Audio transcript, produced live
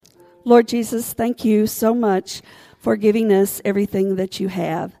Lord Jesus, thank you so much for giving us everything that you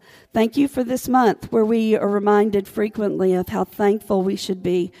have. Thank you for this month where we are reminded frequently of how thankful we should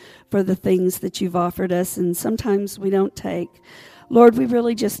be for the things that you've offered us, and sometimes we don't take. Lord, we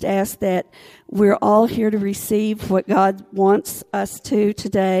really just ask that we're all here to receive what God wants us to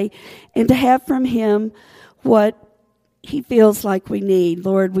today and to have from him what he feels like we need.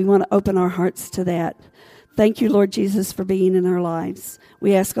 Lord, we want to open our hearts to that. Thank you, Lord Jesus, for being in our lives.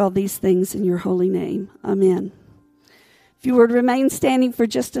 We ask all these things in your holy name. Amen. If you were to remain standing for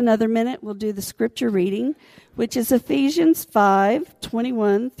just another minute, we'll do the scripture reading, which is Ephesians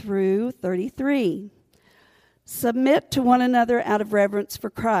 5:21 through 33. Submit to one another out of reverence for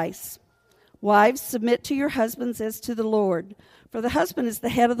Christ. Wives, submit to your husbands as to the Lord. For the husband is the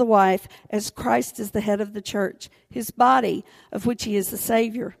head of the wife, as Christ is the head of the church, his body, of which he is the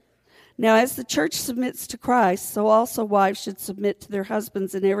Savior. Now, as the church submits to Christ, so also wives should submit to their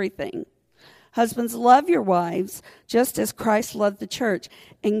husbands in everything. Husbands, love your wives, just as Christ loved the church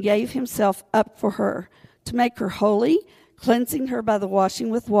and gave himself up for her, to make her holy, cleansing her by the washing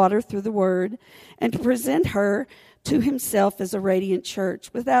with water through the word, and to present her to himself as a radiant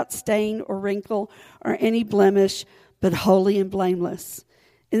church, without stain or wrinkle or any blemish, but holy and blameless.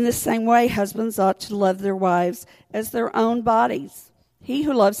 In the same way, husbands ought to love their wives as their own bodies. He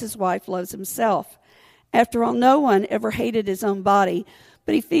who loves his wife loves himself. After all, no one ever hated his own body,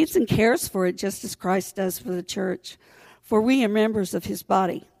 but he feeds and cares for it just as Christ does for the church. For we are members of his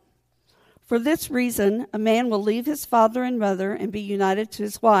body. For this reason, a man will leave his father and mother and be united to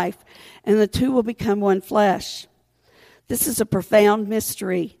his wife, and the two will become one flesh. This is a profound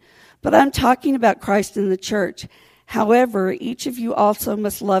mystery, but I'm talking about Christ and the church. However, each of you also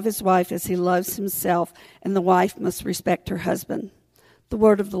must love his wife as he loves himself, and the wife must respect her husband. The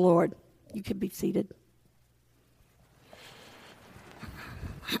word of the Lord. You can be seated.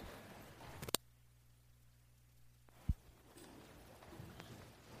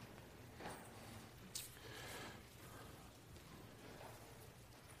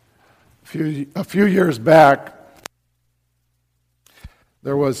 A few years back,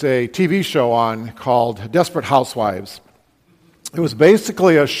 there was a TV show on called Desperate Housewives. It was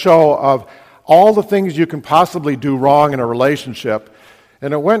basically a show of all the things you can possibly do wrong in a relationship.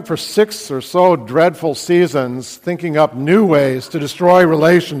 And it went for 6 or so dreadful seasons, thinking up new ways to destroy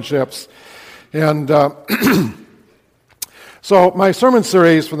relationships. And so my sermon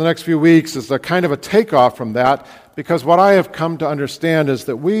series for the next few weeks is a kind of a takeoff from that, because what I have come to understand is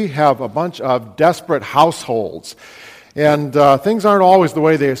that we have a bunch of desperate households. And things aren't always the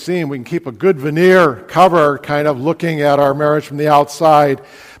way they seem. We can keep a good veneer cover kind of looking at our marriage from the outside,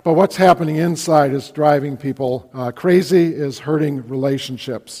 but what's happening inside is driving people crazy, is hurting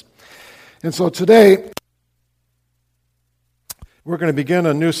relationships. And so today, we're going to begin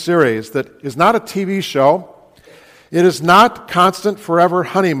a new series that is not a TV show. It is not constant forever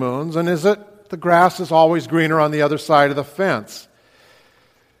honeymoons, and is it the grass is always greener on the other side of the fence.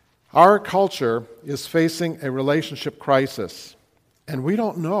 Our culture is facing a relationship crisis, and we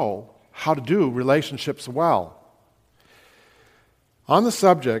don't know how to do relationships well. On the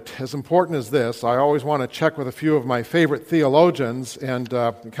subject, as important as this, I always want to check with a few of my favorite theologians and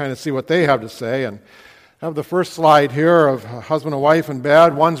kind of see what they have to say. And I have the first slide here of husband and wife in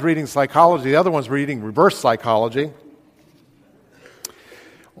bed. One's reading psychology, the other one's reading reverse psychology.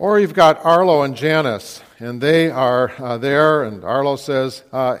 Or you've got Arlo and Janice, and they are there, and Arlo says,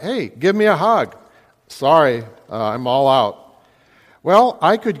 hey, give me a hug. Sorry, I'm all out. Well,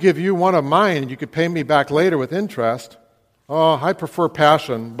 I could give you one of mine, and you could pay me back later with interest. Oh, I prefer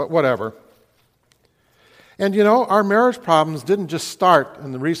passion, but whatever. And you know, our marriage problems didn't just start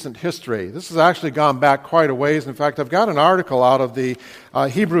in the recent history. This has actually gone back quite a ways. In fact, I've got an article out of the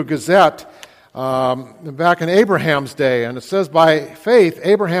Hebrew Gazette back in Abraham's day, and it says, by faith,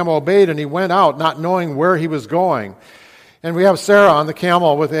 Abraham obeyed, and he went out, not knowing where he was going. And we have Sarah on the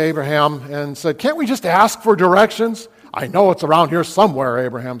camel with Abraham, and said, can't we just ask for directions? I know it's around here somewhere,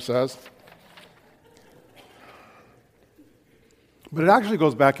 Abraham says. But it actually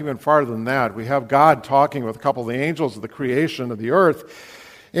goes back even farther than that. We have God talking with a couple of the angels of the creation of the earth,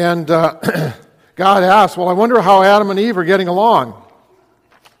 and God asks, well, I wonder how Adam and Eve are getting along.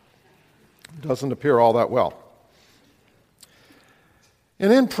 Doesn't appear all that well.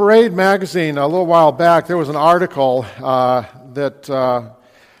 And in Parade magazine a little while back, there was an article that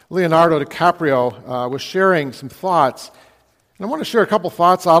Leonardo DiCaprio was sharing some thoughts. And I want to share a couple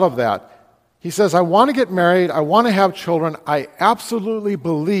thoughts out of that. He says, I want to get married, I want to have children, I absolutely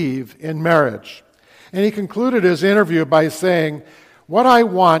believe in marriage. And he concluded his interview by saying, what I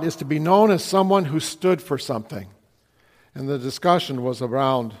want is to be known as someone who stood for something. And the discussion was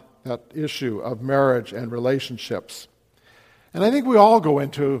around that issue of marriage and relationships. And I think we all go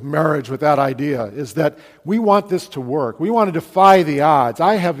into marriage with that idea, is that we want this to work. We want to defy the odds.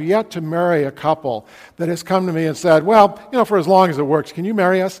 I have yet to marry a couple that has come to me and said, well, for as long as it works, can you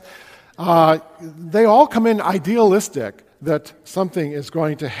marry us? They all come in idealistic that something is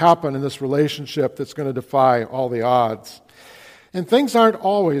going to happen in this relationship that's going to defy all the odds. And things aren't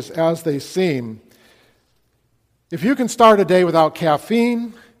always as they seem. If you can start a day without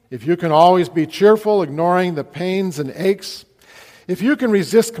caffeine, if you can always be cheerful, ignoring the pains and aches, if you can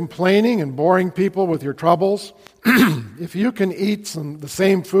resist complaining and boring people with your troubles, if you can eat the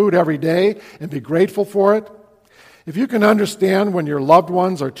same food every day and be grateful for it, if you can understand when your loved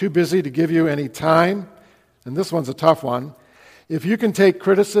ones are too busy to give you any time, and this one's a tough one, if you can take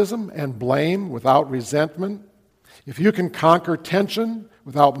criticism and blame without resentment, if you can conquer tension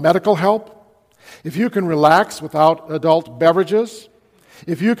without medical help, if you can relax without adult beverages,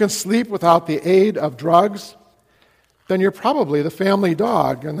 if you can sleep without the aid of drugs, then you're probably the family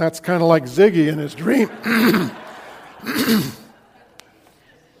dog, and that's kind of like Ziggy in his dream.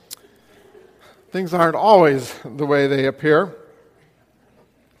 Things aren't always the way they appear.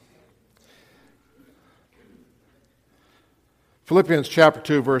 Philippians chapter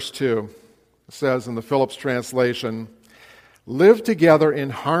 2, verse 2 says in the Phillips translation, "Live together in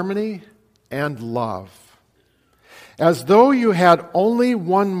harmony and love, as though you had only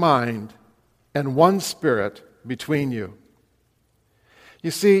one mind and one spirit between you."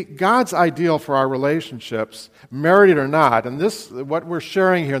 You see, God's ideal for our relationships, married or not, and what we're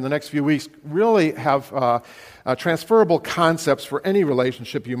sharing here in the next few weeks, really have transferable concepts for any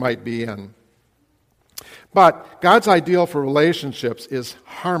relationship you might be in. But God's ideal for relationships is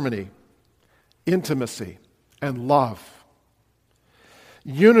harmony, intimacy, and love.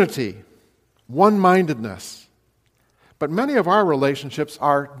 Unity, one-mindedness. But many of our relationships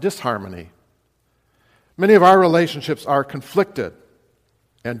are disharmony. Many of our relationships are conflicted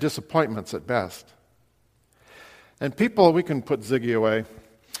and disappointments at best. And people, we can put Ziggy away.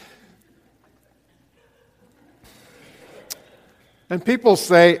 And people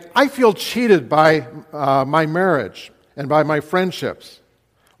say, I feel cheated by my marriage and by my friendships.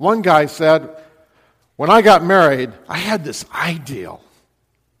 One guy said, when I got married, I had this ideal.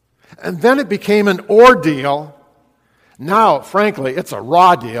 And then it became an ordeal. Now, frankly, it's a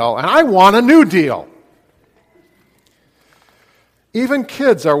raw deal, and I want a new deal. Even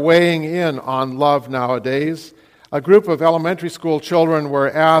kids are weighing in on love nowadays. A group of elementary school children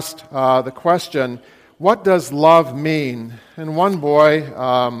were asked the question, what does love mean? And one boy,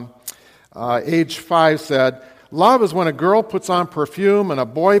 age 5, said, love is when a girl puts on perfume and a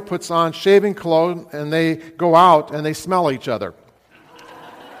boy puts on shaving cologne and they go out and they smell each other.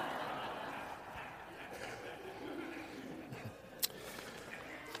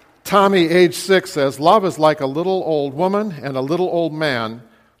 Tommy, age 6, says, love is like a little old woman and a little old man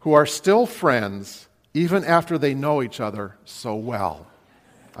who are still friends even after they know each other so well.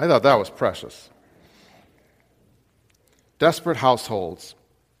 I thought that was precious. Desperate households.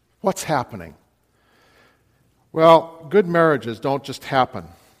 What's happening? Well, good marriages don't just happen.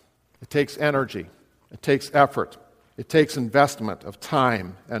 It takes energy. It takes effort. It takes investment of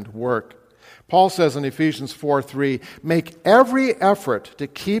time and work. Paul says in Ephesians 4:3, make every effort to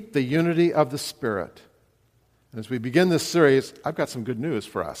keep the unity of the Spirit. And as we begin this series, I've got some good news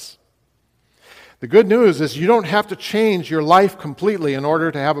for us. The good news is you don't have to change your life completely in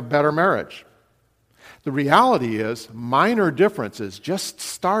order to have a better marriage. The reality is minor differences, just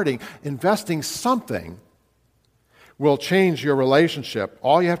starting, investing something, will change your relationship.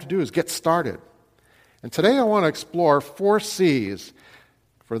 All you have to do is get started. And today I want to explore 4 C's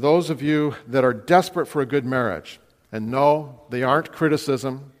for those of you that are desperate for a good marriage. And no, they aren't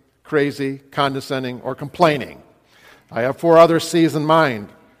criticism, crazy, condescending, or complaining. I have 4 other C's in mind.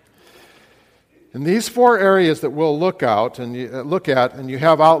 In these 4 areas that we'll look at, and you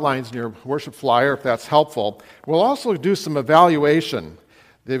have outlines in your worship flyer if that's helpful, we'll also do some evaluation.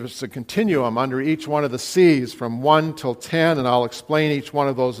 There's a continuum under each one of the C's from 1 till 10, and I'll explain each one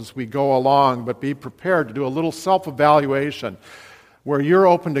of those as we go along, but be prepared to do a little self-evaluation where you're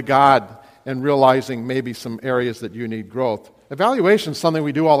open to God and realizing maybe some areas that you need growth. Evaluation is something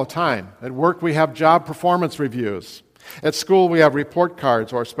we do all the time. At work, we have job performance reviews. At school, we have report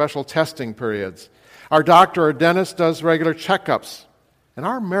cards or special testing periods. Our doctor or dentist does regular checkups. And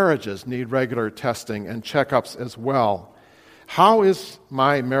our marriages need regular testing and checkups as well. How is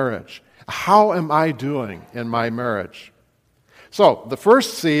my marriage? How am I doing in my marriage? So, the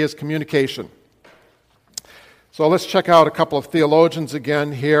first C is communication. So let's check out a couple of theologians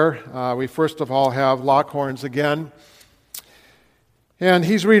again here. We first of all have Lockhorns again. And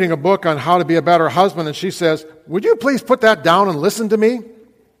he's reading a book on how to be a better husband, and she says, "Would you please put that down and listen to me?"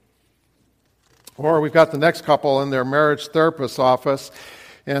 Or we've got the next couple in their marriage therapist's office,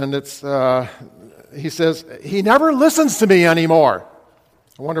 and he says, "He never listens to me anymore."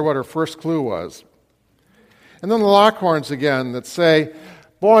 I wonder what her first clue was. And then the Lockhorns again that say,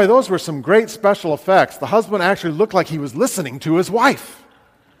 "Boy, those were some great special effects. The husband actually looked like he was listening to his wife."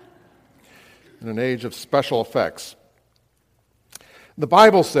 In an age of special effects. The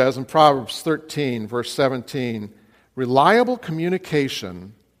Bible says in Proverbs 13, verse 17, reliable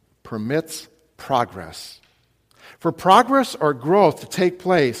communication permits progress. For progress or growth to take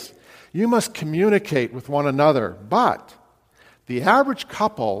place, you must communicate with one another. But the average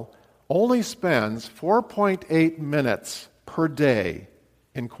couple only spends 4.8 minutes per day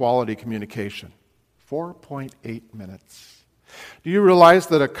in quality communication. 4.8 minutes. Do you realize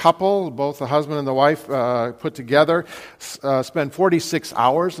that a couple, both the husband and the wife put together, spend 46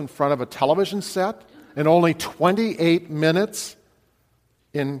 hours in front of a television set and only 28 minutes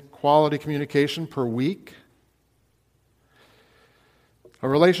in quality communication per week? A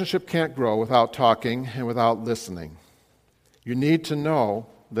relationship can't grow without talking and without listening. You need to know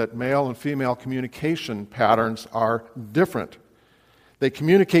that male and female communication patterns are different. They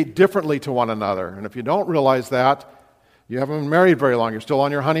communicate differently to one another. And if you don't realize that, you haven't been married very long. You're still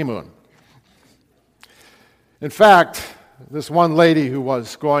on your honeymoon. In fact, this one lady who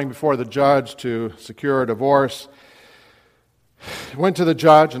was going before the judge to secure a divorce went to the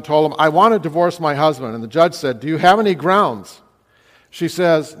judge and told him, "I want to divorce my husband." And the judge said, "Do you have any grounds?" She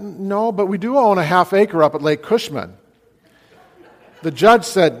says, "No, but we do own a half acre up at Lake Cushman." The judge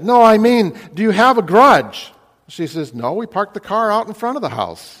said, "No, I mean, do you have a grudge?" She says, "No, we parked the car out in front of the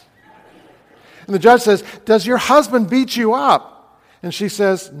house." And the judge says, "Does your husband beat you up?" And she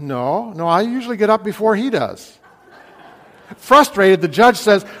says, No, I usually get up before he does." Frustrated, the judge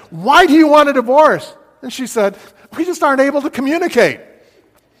says, "Why do you want a divorce?" And she said, "We just aren't able to communicate."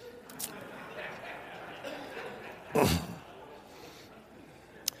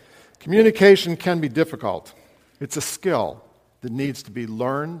 Communication can be difficult. It's a skill that needs to be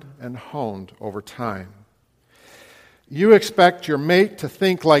learned and honed over time. You expect your mate to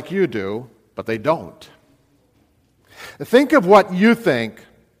think like you do, but they don't. Think of what you think,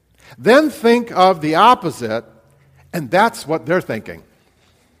 then think of the opposite, and that's what they're thinking.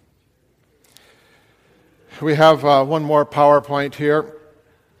 We have one more PowerPoint here.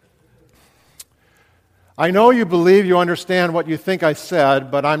 I know you believe you understand what you think I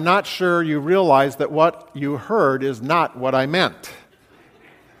said, but I'm not sure you realize that what you heard is not what I meant.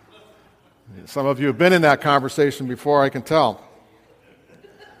 Some of you have been in that conversation before, I can tell.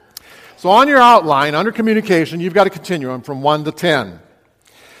 So on your outline, under communication, you've got a continuum from 1 to 10.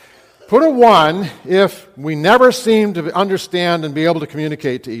 Put a 1 if we never seem to understand and be able to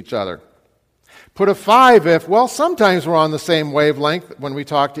communicate to each other. Put a 5 if, well, sometimes we're on the same wavelength when we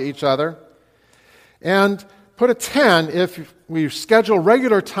talk to each other. And put a 10 if we schedule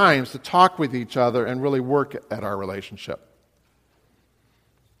regular times to talk with each other and really work at our relationship.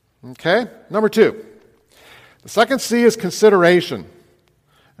 Okay? Number 2. The second C is consideration.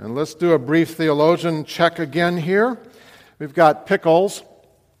 And let's do a brief theologian check again here. We've got Pickles.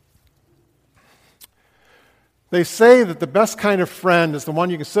 They say that the best kind of friend is the one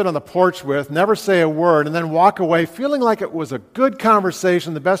you can sit on the porch with, never say a word, and then walk away feeling like it was a good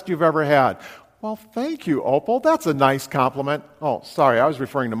conversation, the best you've ever had. Well, thank you, Opal. That's a nice compliment. Oh, sorry, I was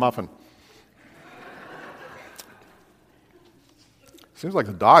referring to Muffin. Seems like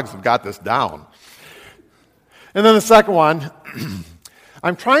the dogs have got this down. And then the second one,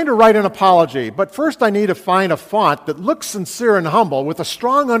 I'm trying to write an apology, but first I need to find a font that looks sincere and humble with a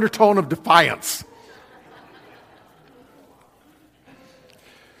strong undertone of defiance.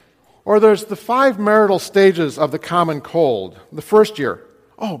 Or there's the 5 marital stages of the common cold. The first year,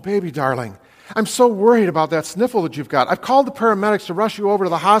 "Oh, baby darling, I'm so worried about that sniffle that you've got. I've called the paramedics to rush you over to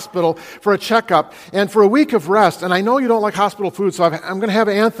the hospital for a checkup and for a week of rest, and I know you don't like hospital food, so I'm going to have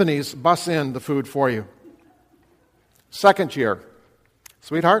Anthony's bus in the food for you." Second year,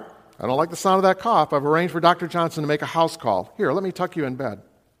 "Sweetheart, I don't like the sound of that cough. I've arranged for Dr. Johnson to make a house call. Here, let me tuck you in bed."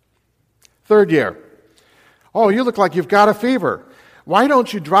 Third year, "Oh, you look like you've got a fever. Why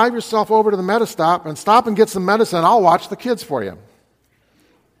don't you drive yourself over to the Medistop and stop and get some medicine? I'll watch the kids for you."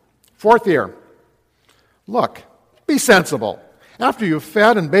 Fourth year, "Look, be sensible. After you've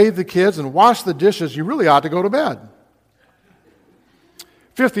fed and bathed the kids and washed the dishes, you really ought to go to bed."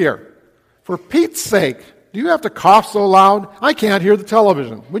 Fifth year, "For Pete's sake, do you have to cough so loud? I can't hear the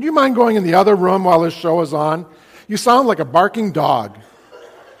television. Would you mind going in the other room while this show is on? You sound like a barking dog."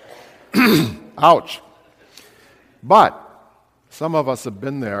 Ouch. But Some of us have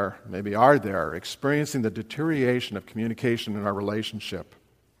been there, maybe are there, experiencing the deterioration of communication in our relationship.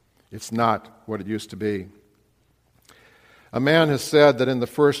 It's not what it used to be. A man has said that in the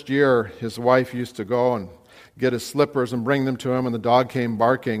first year, his wife used to go and get his slippers and bring them to him, and the dog came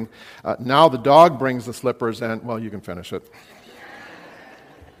barking. Now the dog brings the slippers, and, well, you can finish it.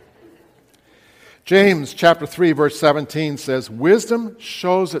 James chapter 3, verse 17 says, wisdom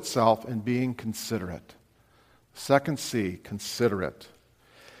shows itself in being considerate. Second C, considerate.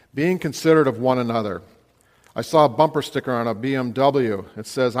 Being considerate of one another. I saw a bumper sticker on a BMW. It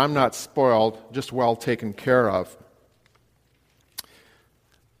says, I'm not spoiled, just well taken care of.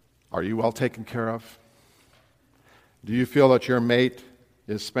 Are you well taken care of? Do you feel that your mate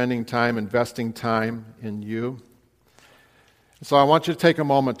is spending time, investing time in you? So I want you to take a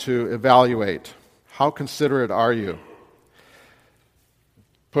moment to evaluate. How considerate are you?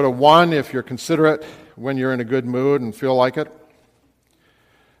 Put a 1 if you're considerate when you're in a good mood and feel like it.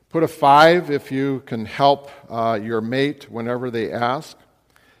 Put a 5 if you can help your mate whenever they ask.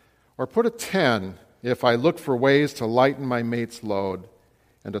 Or put a 10 if I look for ways to lighten my mate's load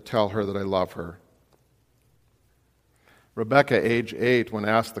and to tell her that I love her. Rebecca, age 8, when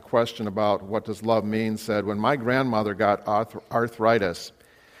asked the question about what does love mean, said, when my grandmother got arthritis,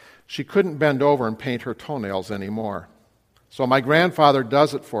 she couldn't bend over and paint her toenails anymore. So my grandfather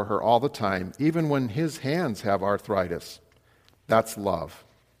does it for her all the time, even when his hands have arthritis. That's love.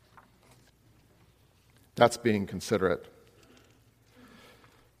 That's being considerate.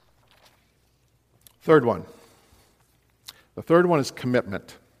 Third one. The third one is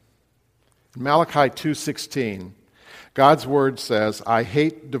commitment. In Malachi 2:16, God's word says, I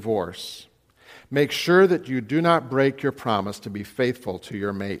hate divorce. Make sure that you do not break your promise to be faithful to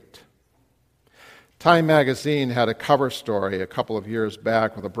your mate. Time magazine had a cover story a couple of years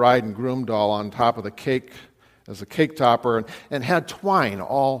back with a bride and groom doll on top of the cake as a cake topper and had twine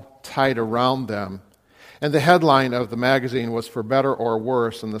all tied around them. And the headline of the magazine was For Better or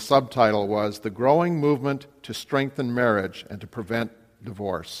Worse, and the subtitle was The Growing Movement to Strengthen Marriage and to Prevent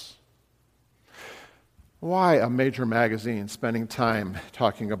Divorce. Why a major magazine spending time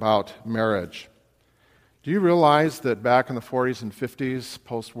talking about marriage? Do you realize that back in the 40s and 50s,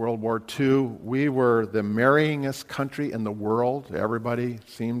 post-World War II, we were the marryingest country in the world? Everybody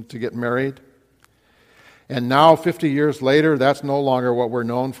seemed to get married. And now, 50 years later, that's no longer what we're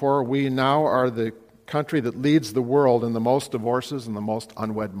known for. We now are the country that leads the world in the most divorces and the most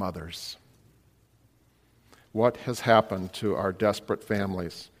unwed mothers. What has happened to our desperate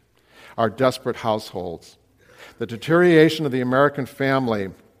families, our desperate households? The deterioration of the American family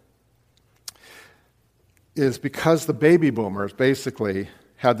is because the baby boomers basically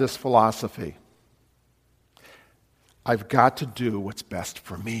had this philosophy. I've got to do what's best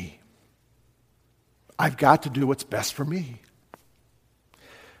for me. I've got to do what's best for me.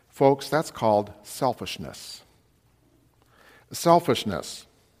 Folks, that's called selfishness. Selfishness.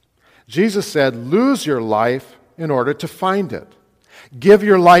 Jesus said, lose your life in order to find it. Give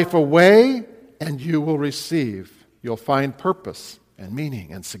your life away and you will receive. You'll find purpose and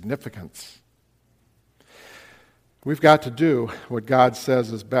meaning and significance. We've got to do what God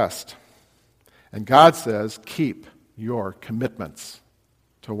says is best. And God says, keep your commitments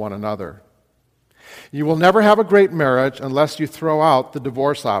to one another. You will never have a great marriage unless you throw out the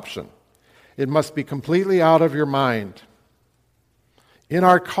divorce option. It must be completely out of your mind. In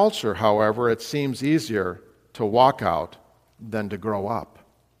our culture, however, it seems easier to walk out than to grow up.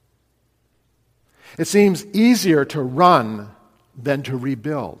 It seems easier to run than to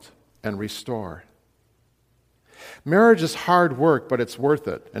rebuild and restore. Marriage is hard work, but it's worth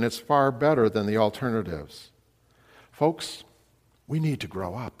it, and it's far better than the alternatives. Folks, we need to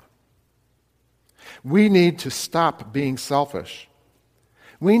grow up. We need to stop being selfish.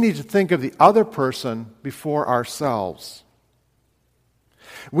 We need to think of the other person before ourselves.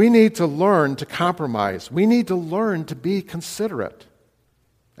 We need to learn to compromise. We need to learn to be considerate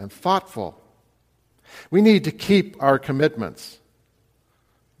and thoughtful. We need to keep our commitments.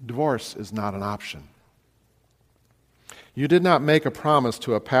 Divorce is not an option. You did not make a promise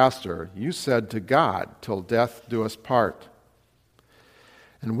to a pastor. You said to God, till death do us part.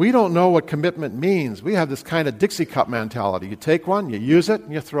 And we don't know what commitment means. We have this kind of Dixie cup mentality. You take one, you use it,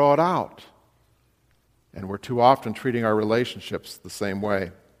 and you throw it out. And we're too often treating our relationships the same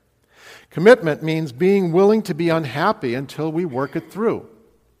way. Commitment means being willing to be unhappy until we work it through.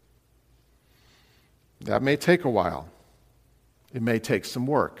 That may take a while. It may take some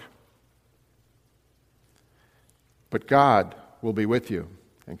work. But God will be with you,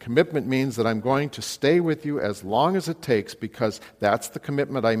 And commitment means that I'm going to stay with you as long as it takes, because that's the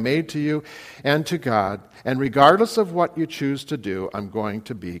commitment I made to you and to God. And regardless of what you choose to do, I'm going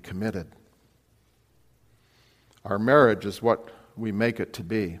to be committed. Our marriage is what we make it to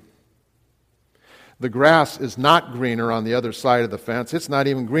be. The grass is not greener on the other side of the fence. It's not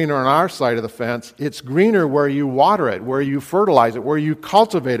even greener on our side of the fence. It's greener where you water it, where you fertilize it, where you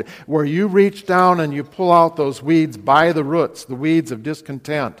cultivate it, where you reach down and you pull out those weeds by the roots, the weeds of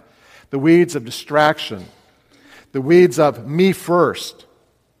discontent, the weeds of distraction, the weeds of me first.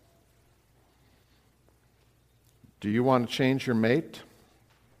 Do you want to change your mate?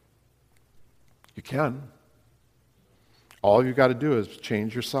 You can. All you've got to do is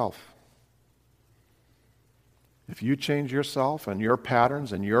change yourself. If you change yourself and your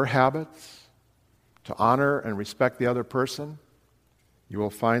patterns and your habits to honor and respect the other person, you will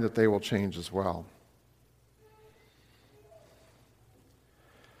find that they will change as well.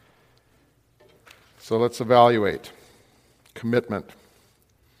 So let's evaluate commitment.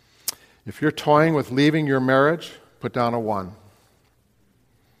 If you're toying with leaving your marriage, put down a 1.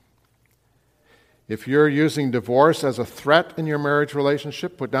 If you're using divorce as a threat in your marriage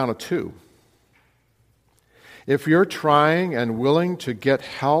relationship, put down a 2. If you're trying and willing to get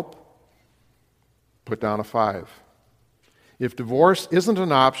help, put down a 5. If divorce isn't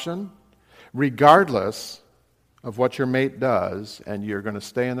an option, regardless of what your mate does, and you're going to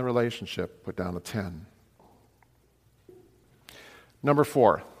stay in the relationship, put down a 10. Number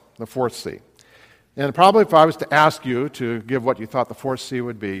 4, the 4th C. And probably if I was to ask you to give what you thought the 4th C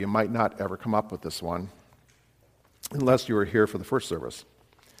would be, you might not ever come up with this one, unless you were here for the first service.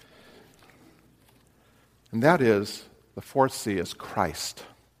 And that is, the 4th C is Christ.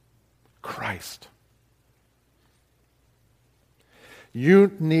 Christ.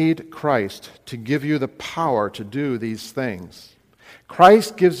 You need Christ to give you the power to do these things.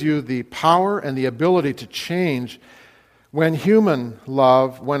 Christ gives you the power and the ability to change when human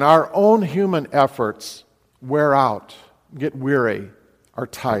love, when our own human efforts wear out, get weary, are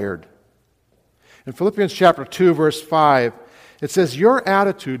tired. In Philippians chapter 2, verse 5, it says, your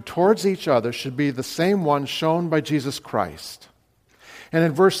attitude towards each other should be the same one shown by Jesus Christ. And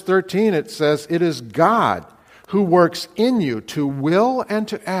in verse 13 it says, it is God who works in you to will and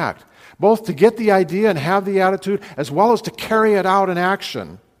to act, both to get the idea and have the attitude, as well as to carry it out in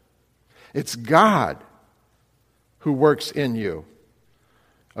action. It's God who works in you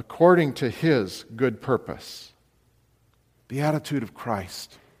according to His good purpose. The attitude of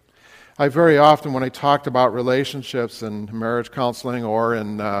Christ. I very often, when I talked about relationships and marriage counseling or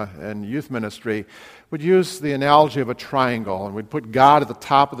in youth ministry, would use the analogy of a triangle, and we'd put God at the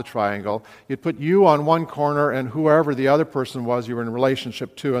top of the triangle. You'd put you on one corner and whoever the other person was you were in a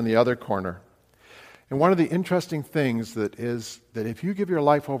relationship to on the other corner. And one of the interesting things that is that if you give your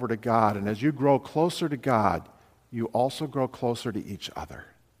life over to God, and as you grow closer to God, you also grow closer to each other.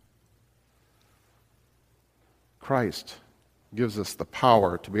 Christ gives us the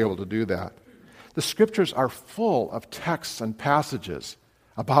power to be able to do that. The Scriptures are full of texts and passages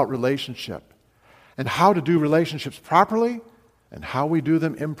about relationship and how to do relationships properly and how we do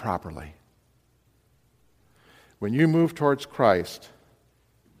them improperly. When you move towards Christ,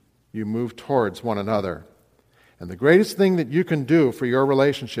 you move towards one another. And the greatest thing that you can do for your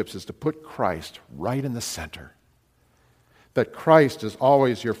relationships is to put Christ right in the center. That Christ is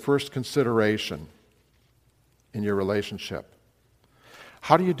always your first consideration in your relationship.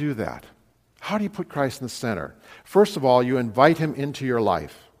 How do you do that? How do you put Christ in the center? First of all, you invite Him into your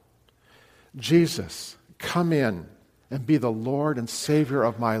life. Jesus, come in and be the Lord and Savior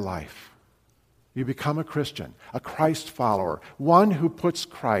of my life. You become a Christian, a Christ follower, one who puts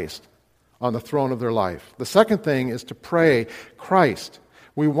Christ on the throne of their life. The second thing is to pray, Christ,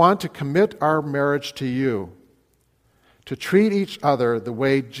 we want to commit our marriage to you, to treat each other the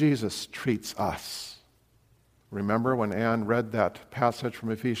way Jesus treats us. Remember when Anne read that passage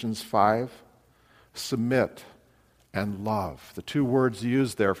from Ephesians 5? Submit and love. The two words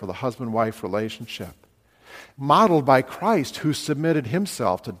used there for the husband-wife relationship. Modeled by Christ, who submitted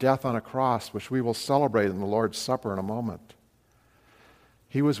Himself to death on a cross, which we will celebrate in the Lord's Supper in a moment.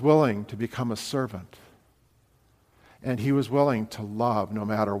 He was willing to become a servant. And He was willing to love no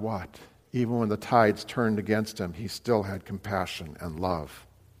matter what. Even when the tides turned against Him, He still had compassion and love.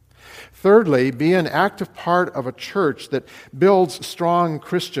 Thirdly, be an active part of a church that builds strong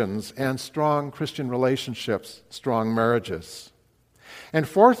Christians and strong Christian relationships, strong marriages. And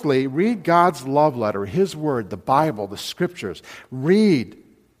fourthly, read God's love letter, His Word, the Bible, the Scriptures. Read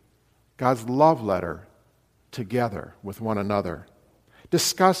God's love letter together with one another.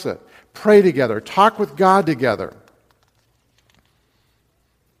 Discuss it. Pray together. Talk with God together.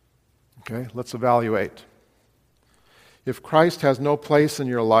 Okay, let's evaluate. If Christ has no place in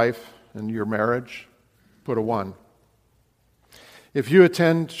your life and your marriage, put a 1. If you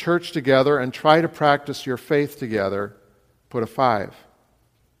attend church together and try to practice your faith together, put a 5.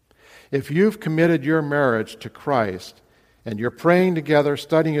 If you've committed your marriage to Christ and you're praying together,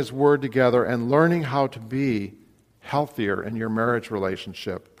 studying His Word together, and learning how to be healthier in your marriage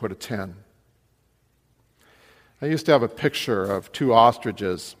relationship, put a 10. I used to have a picture of 2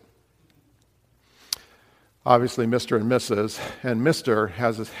 ostriches. Obviously, Mr. and Mrs., and Mr.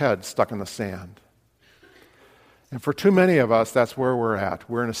 has his head stuck in the sand. And for too many of us, that's where we're at.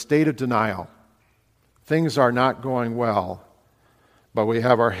 We're in a state of denial. Things are not going well, but we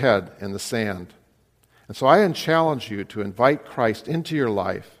have our head in the sand. And so I challenge you to invite Christ into your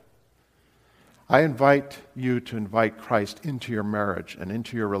life. I invite you to invite Christ into your marriage and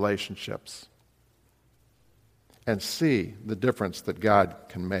into your relationships and see the difference that God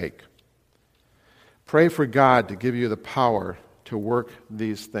can make. Pray for God to give you the power to work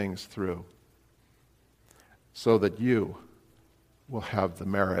these things through so that you will have the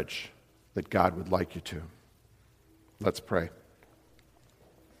marriage that God would like you to. Let's pray.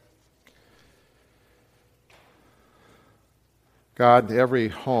 God, every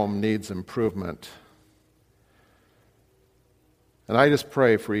home needs improvement. And I just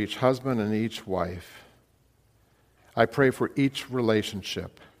pray for each husband and each wife. I pray for each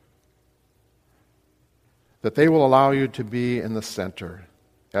relationship that they will allow you to be in the center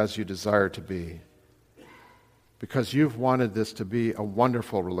as you desire to be, because you've wanted this to be a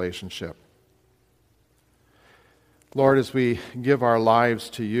wonderful relationship. Lord, as we give our lives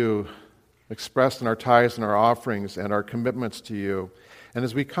to you, expressed in our tithes and our offerings and our commitments to you, and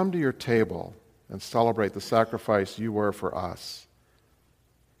as we come to your table and celebrate the sacrifice you were for us,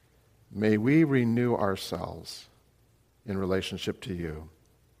 may we renew ourselves in relationship to you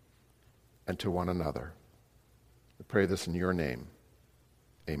and to one another. I pray this in your name.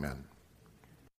 Amen.